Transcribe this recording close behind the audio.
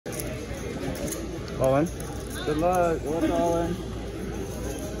All in. Good luck. What's all in?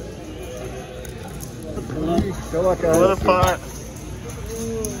 Good luck, guys. Little pot.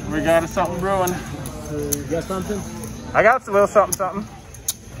 We got something brewing. You got something? I got a little something, something.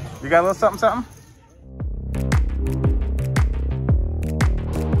 You got a little something, something?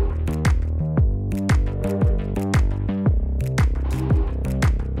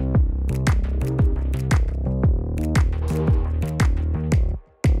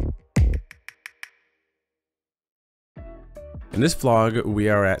 In this vlog, we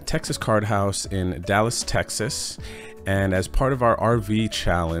are at Texas Card House in Dallas, Texas. And as part of our RV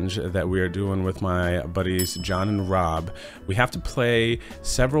challenge that we are doing with my buddies John and Rob, we have to play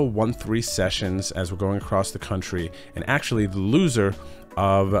several 1-3 sessions as we're going across the country. And actually the loser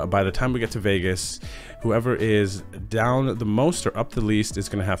of, by the time we get to Vegas, whoever is down the most or up the least is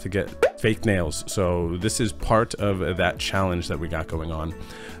gonna have to get fake nails. So this is part of that challenge that we got going on.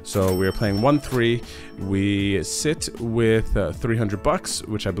 So we are playing 1-3. We sit with 300 bucks,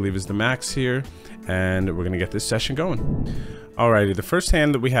 which I believe is the max here, and we're gonna get this session going. Alrighty, the first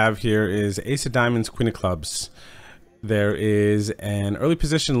hand that we have here is Ace of Diamonds, Queen of Clubs. There is an early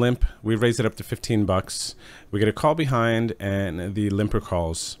position limp. We raise it up to 15 bucks. We get a call behind and the limper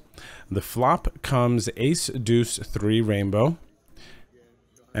calls. The flop comes Ace, Deuce, 3 rainbow.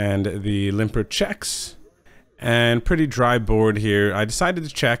 And the limper checks. And pretty dry board here. I decided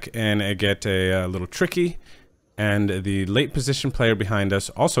to check and get a little tricky. And the late position player behind us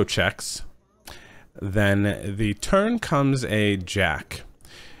also checks. Then the turn comes a jack.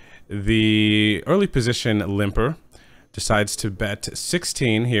 The early position limper decides to bet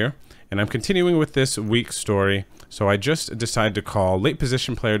 16 here, and I'm continuing with this weak story, so I just decide to call. Late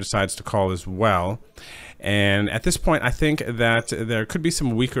position player decides to call as well, and at this point I think that there could be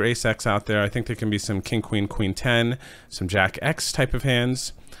some weaker ace X out there. I think there can be some king queen queen 10, some jack X type of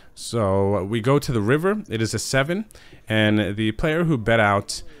hands. So we go to the river. It is a 7, and the player who bet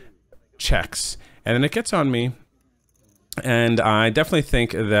out checks, and then it gets on me. And I definitely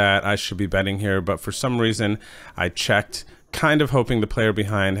think that I should be betting here, but for some reason I checked, kind of hoping the player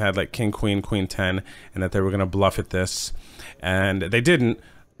behind had like king, queen, queen 10, and that they were going to bluff at this. And they didn't,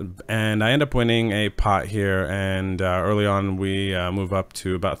 and I end up winning a pot here, and early on we move up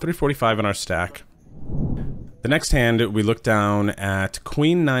to about 345 in our stack. The next hand, we look down at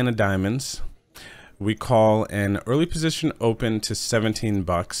Queen 9 of diamonds. We call an early position open to 17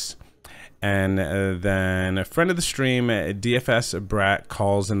 bucks. And then a friend of the stream, DFS Brat,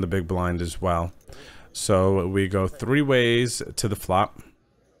 calls in the big blind as well. So we go 3 ways to the flop.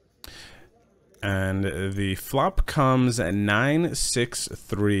 And the flop comes at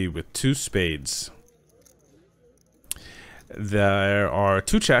 9-6-3 with 2 spades. There are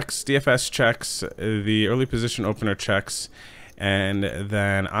 2 checks, DFS checks, the early position opener checks. And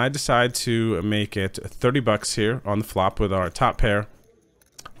then I decide to make it 30 bucks here on the flop with our top pair.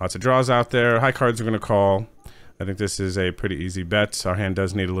 Lots of draws out there. High cards are going to call. I think this is a pretty easy bet. Our hand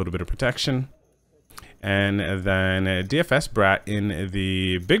does need a little bit of protection. And then DFS Brat in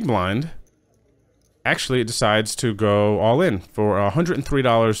the big blind actually decides to go all in for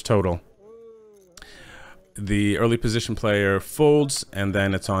 $103 total. The early position player folds, and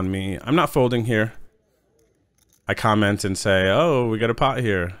then it's on me. I'm not folding here. I comment and say, oh, we got a pot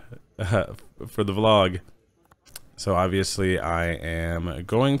here for the vlog. So obviously I am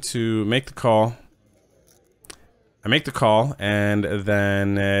going to make the call. I make the call, and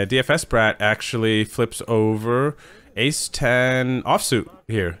then DFS Brat actually flips over Ace 10 offsuit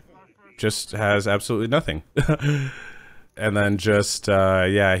here. Just has absolutely nothing. And then just,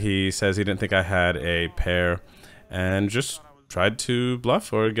 yeah, he says he didn't think I had a pair and just tried to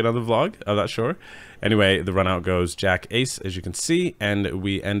bluff or get on the vlog. I'm not sure. Anyway, the run out goes Jack Ace, as you can see, and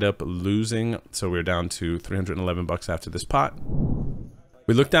we end up losing. So we're down to 311 bucks after this pot.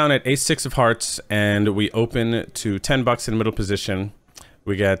 We look down at Ace 6 of hearts, and we open to 10 bucks in middle position.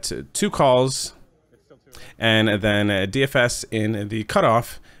 We get 2 calls, and then DFS in the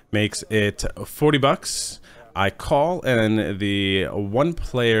cutoff makes it 40 bucks. I call, and the one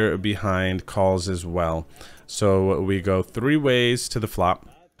player behind calls as well. So we go 3 ways to the flop.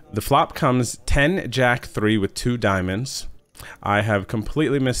 The flop comes 10 Jack 3 with 2 diamonds. I have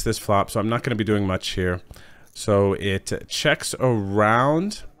completely missed this flop, so I'm not going to be doing much here. So it checks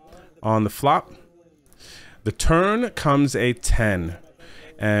around on the flop. The turn comes a 10.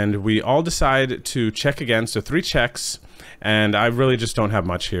 And we all decide to check again, so 3 checks. And I really just don't have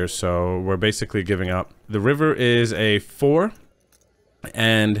much here, so we're basically giving up. The river is a 4.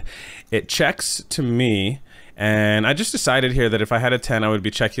 And it checks to me. And I just decided here that if I had a 10, I would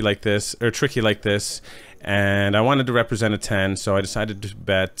be tricky like this, and I wanted to represent a 10, so I decided to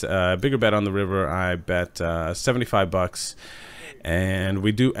bet a bigger bet on the river. I bet 75 bucks, and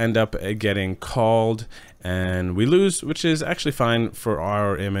we do end up getting called, and we lose, which is actually fine for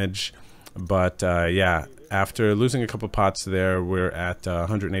our image. But yeah, after losing a couple pots there, we're at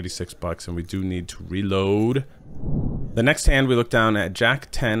 186 bucks, and we do need to reload. The next hand, we look down at Jack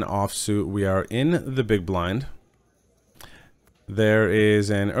 10 offsuit. We are in the big blind. There is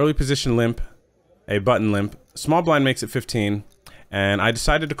an early position limp, a button limp. Small blind makes it 15, and I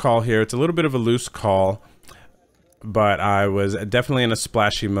decided to call here. It's a little bit of a loose call, but I was definitely in a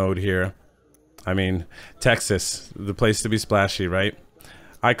splashy mode here. I mean, Texas, the place to be splashy, right?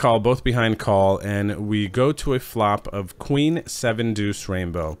 I call both behind call, and we go to a flop of Queen 7 Deuce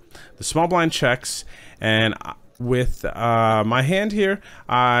Rainbow. The small blind checks, and with my hand here,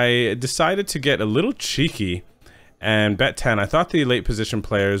 I decided to get a little cheeky and bet 10. I thought the late position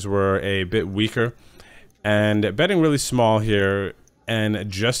players were a bit weaker, and betting really small here and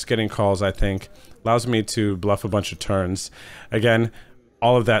just getting calls, I think, allows me to bluff a bunch of turns. Again,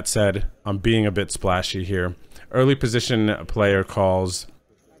 all of that said, I'm being a bit splashy here. Early position player calls,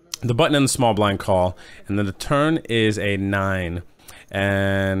 the button and the small blind call, and then the turn is a 9.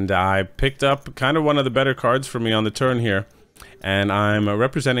 And I picked up kind of one of the better cards for me on the turn here, and I'm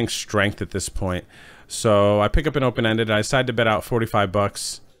representing strength at this point. So I pick up an open-ended. I decide to bet out 45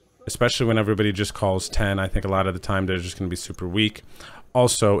 bucks, especially when everybody just calls 10. I think a lot of the time they're just going to be super weak.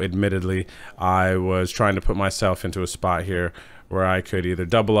 Also, admittedly, I was trying to put myself into a spot here where I could either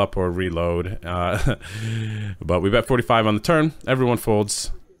double up or reload. But we bet 45 on the turn. Everyone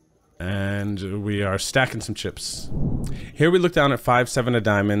folds, and we are stacking some chips. Here we look down at 5-7 of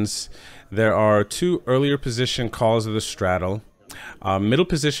diamonds. There are 2 earlier position calls of the straddle. Middle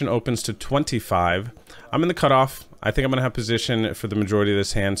position opens to 25. I'm in the cutoff. I think I'm gonna have position for the majority of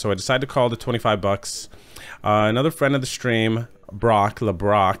this hand, so I decide to call the 25 bucks. Another friend of the stream,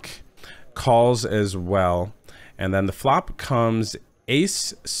 LeBrock, calls as well. And then the flop comes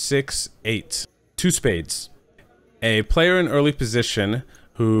Ace 6-8, 2 spades. A player in early position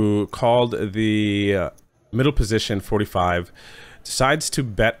who called the middle position 45 decides to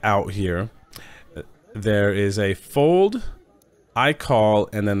bet out here. There is a fold, I call,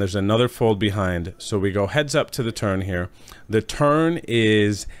 and then there's another fold behind. So we go heads up to the turn here. The turn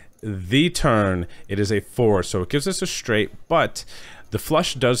is the turn. It is a 4, so it gives us a straight, but the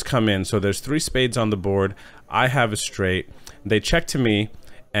flush does come in. So there's 3 spades on the board. I have a straight. They check to me,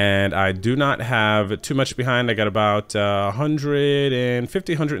 and I do not have too much behind. I got about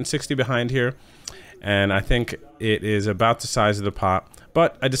 150, 160 behind here, and I think it is about the size of the pot.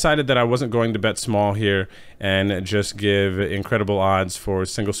 But I decided that I wasn't going to bet small here and just give incredible odds for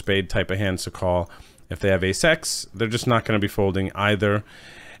single spade type of hands to call. If they have ace-x, they're just not going to be folding either.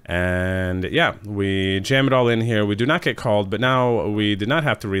 And yeah, we jam it all in here. We do not get called, but now we did not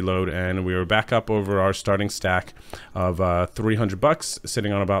have to reload, and we were back up over our starting stack of 300 bucks,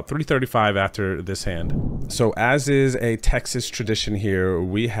 sitting on about 335 after this hand. So as is a Texas tradition here,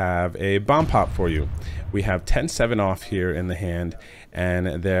 we have a bomb pop for you. We have 10-7 off here in the hand,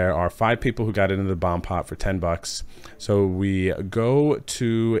 and there are 5 people who got into the bomb pot for 10 bucks. So we go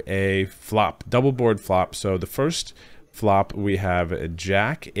to a flop, double board flop. So the first flop, we have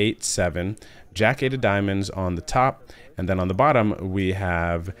Jack 8-7, Jack 8 of diamonds on the top, and then on the bottom we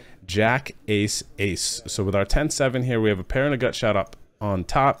have Jack Ace Ace. So with our 10-7 here, we have a pair and a gut shot up on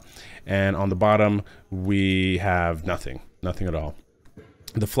top, and on the bottom we have nothing at all.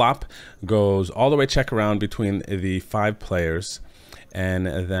 The flop goes all the way check around between the 5 players, and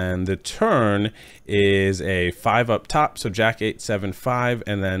then the turn is a 5 up top, so Jack 8-7 5,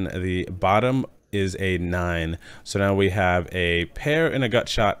 and then the bottom is a 9. So now we have a pair and a gut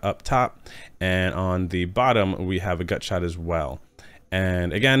shot up top, and on the bottom we have a gut shot as well.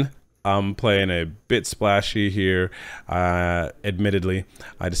 And again, I'm playing a bit splashy here. Admittedly,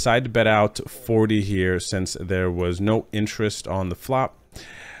 I decided to bet out 40 here since there was no interest on the flop.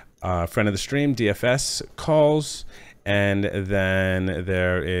 Friend of the stream, DFS, calls, and then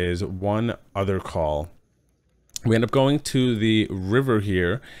there is one other call. We end up going to the river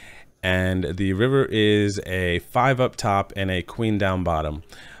here, and the river is a 5 up top and a queen down bottom.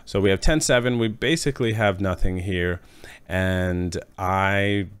 So we have 10-7. We basically have nothing here, and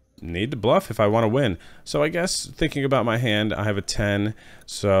I need to bluff if I want to win. So I guess thinking about my hand, I have a 10,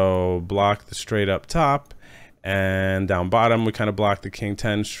 so block the straight up top, and down bottom we kind of block the king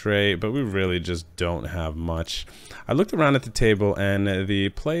 10 straight, but we really just don't have much. I looked around at the table, and the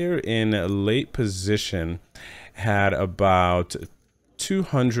player in late position had about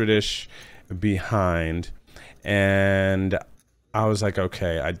 200-ish behind, and I was like,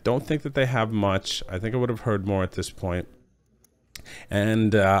 okay, I don't think that they have much. I think I would have heard more at this point.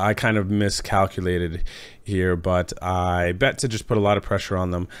 And I kind of miscalculated here, but I bet to just put a lot of pressure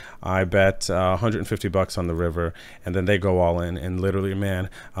on them. I bet 150 bucks on the river, and then they go all in. And literally, man,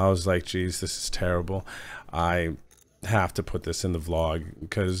 I was like, geez, this is terrible. I have to put this in the vlog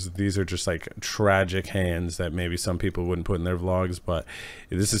because these are just like tragic hands that maybe some people wouldn't put in their vlogs, but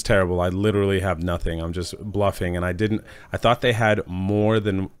this is terrible. I literally have nothing. I'm just bluffing, and I thought they had more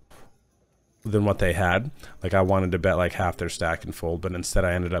than what they had. Like, I wanted to bet like half their stack and fold, but instead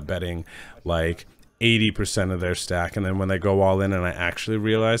I ended up betting like 80% of their stack. And then when they go all in and I actually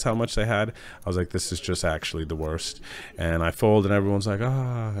realized how much they had, I was like, this is just actually the worst. And I fold and everyone's like,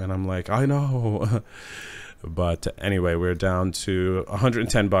 ah, and I'm like, I know. But anyway, we're down to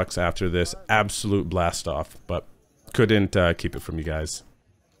 110 bucks after this absolute blast off, but couldn't keep it from you guys.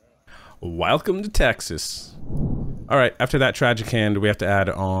 Welcome to Texas. All right, after that tragic hand, we have to add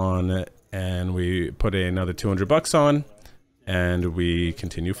on, and we put another 200 bucks on, and we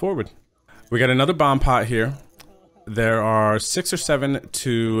continue forward. We got another bomb pot here. There are 6 or 7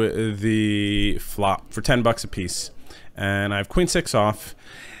 to the flop for 10 bucks a piece, and I have queen 6 off.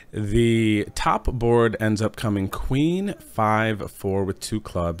 The top board ends up coming queen 5 4 with 2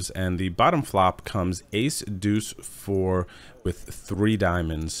 clubs, and the bottom flop comes ace deuce 4 with 3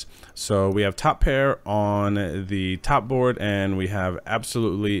 diamonds. So we have top pair on the top board, and we have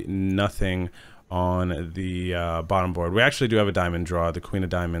absolutely nothing on the bottom board. We actually do have a diamond draw, the queen of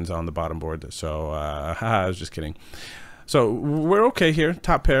diamonds on the bottom board. So I was just kidding. So we're okay here.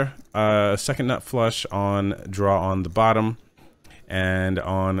 Top pair, second nut flush on draw on the bottom. And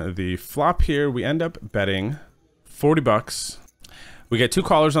on the flop here, we end up betting 40 bucks. We get 2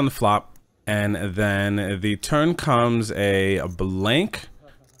 callers on the flop, and then the turn comes a blank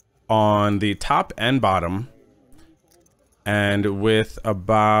on the top and bottom. And with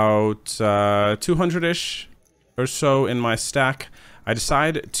about 200-ish or so in my stack, I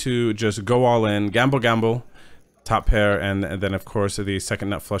decide to just go all in, gamble, top pair, and then of course the second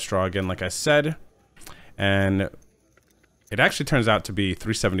nut flush draw again, like I said. And it actually turns out to be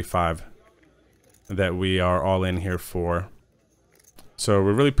 375 that we are all in here for. So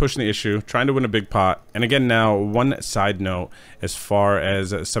we're really pushing the issue, trying to win a big pot. And again, now, one side note, as far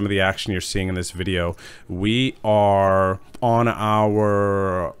as some of the action you're seeing in this video, we are on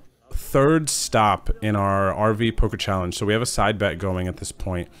our 3rd stop in our RV poker challenge. So we have a side bet going at this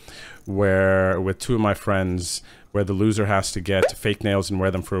point where, with 2 of my friends, where the loser has to get fake nails and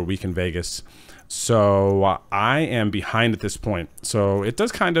wear them for a week in Vegas. So I am behind at this point. So it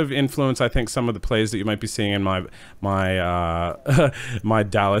does kind of influence, I think, some of the plays that you might be seeing in my my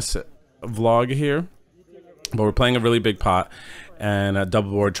Dallas vlog here. But we're playing a really big pot and a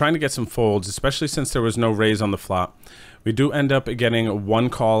double board, trying to get some folds, especially since there was no raise on the flop. We do end up getting 1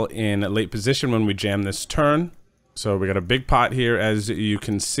 call in late position when we jam this turn. So we got a big pot here, as you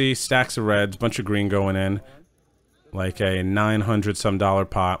can see, stacks of reds, bunch of green going in, like a $900-some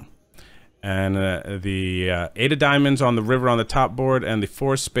pot. And the 8 of diamonds on the river on the top board, and the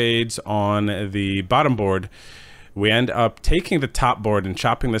 4 spades on the bottom board. We end up taking the top board and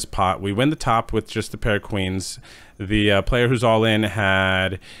chopping this pot. We win the top with just the pair of queens. The player who's all in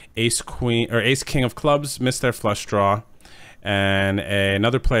had ace king of clubs, missed their flush draw, and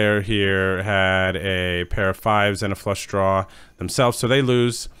another player here had a pair of 5s and a flush draw themselves, so they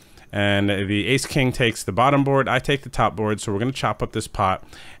lose. And the ace king takes the bottom board, I take the top board, so we're going to chop up this pot,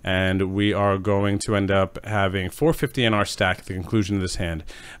 and we are going to end up having 450 in our stack at the conclusion of this hand.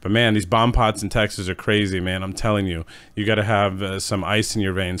 But man, these bomb pots in Texas are crazy, man. I'm telling you, you got to have some ice in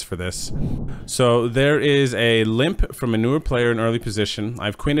your veins for this. So there is a limp from a newer player in early position. I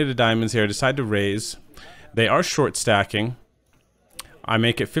have queen of diamonds here. I decide to raise. They are short stacking. I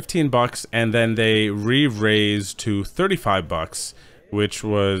make it 15 bucks, and then they re-raise to 35 bucks. Which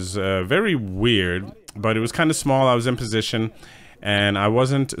was very weird, but it was kind of small. I was in position, and I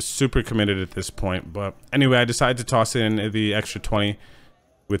wasn't super committed at this point. But anyway, I decided to toss in the extra 20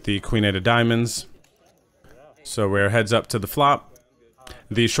 with the queen 8 of diamonds. So we're heads up to the flop.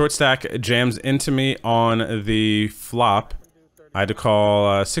 The short stack jams into me on the flop. I had to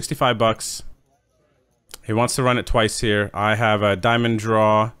call 65 bucks. He wants to run it twice here. I have a diamond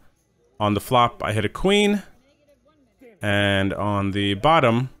draw on the flop. I hit a queen. And on the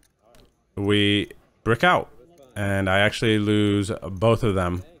bottom, we brick out. And I actually lose both of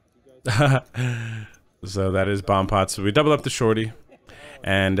them. So that is bomb pots. So we double up the shorty.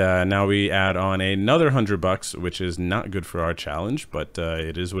 And now we add on another 100 bucks, which is not good for our challenge. But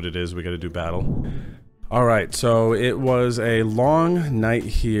it is what it is. We got to do battle. All right, so it was a long night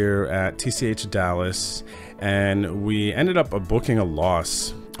here at TCH Dallas, and we ended up booking a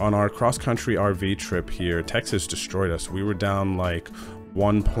loss on our cross-country RV trip here. Texas destroyed us. We were down like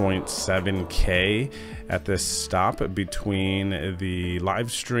 1.7K at this stop between the live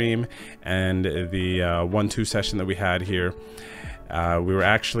stream and the 1-2 session that we had here. We were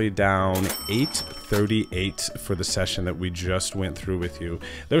actually down 838 for the session that we just went through with you.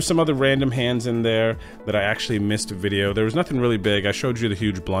 There's some other random hands in there that I actually missed a video. There was nothing really big. I showed you the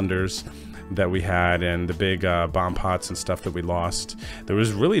huge blunders that we had and the big bomb pots and stuff that we lost. There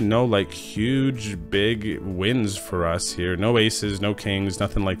was really no like huge big wins for us here. No aces, no kings,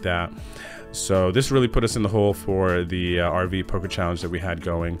 nothing like that. So this really put us in the hole for the RV poker challenge that we had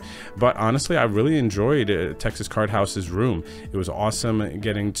going. But honestly, I really enjoyed Texas Card House's room. It was awesome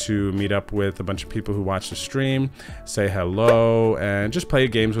getting to meet up with a bunch of people who watched the stream, say hello, and just play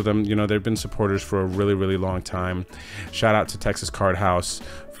games with them. You know, they've been supporters for a really, really long time. Shout out to Texas Card House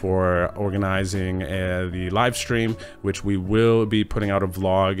for organizing the live stream, which we will be putting out a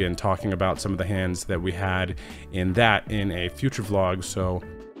vlog and talking about some of the hands that we had in that in a future vlog. So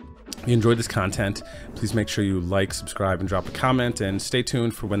if you enjoyed this content, please make sure you like, subscribe, and drop a comment, and stay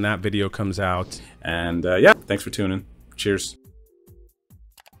tuned for when that video comes out. And yeah, thanks for tuning. Cheers.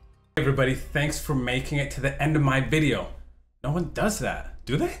 Hey everybody, thanks for making it to the end of my video. No one does that,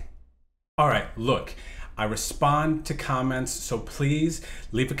 do they? All right, look, I respond to comments, so please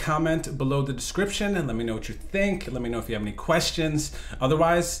leave a comment below the description and let me know what you think. Let me know if you have any questions.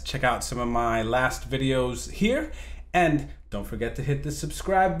 Otherwise, check out some of my last videos here, and don't forget to hit the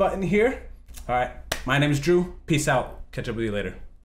subscribe button here. All right, my name is Drew. Peace out. Catch up with you later.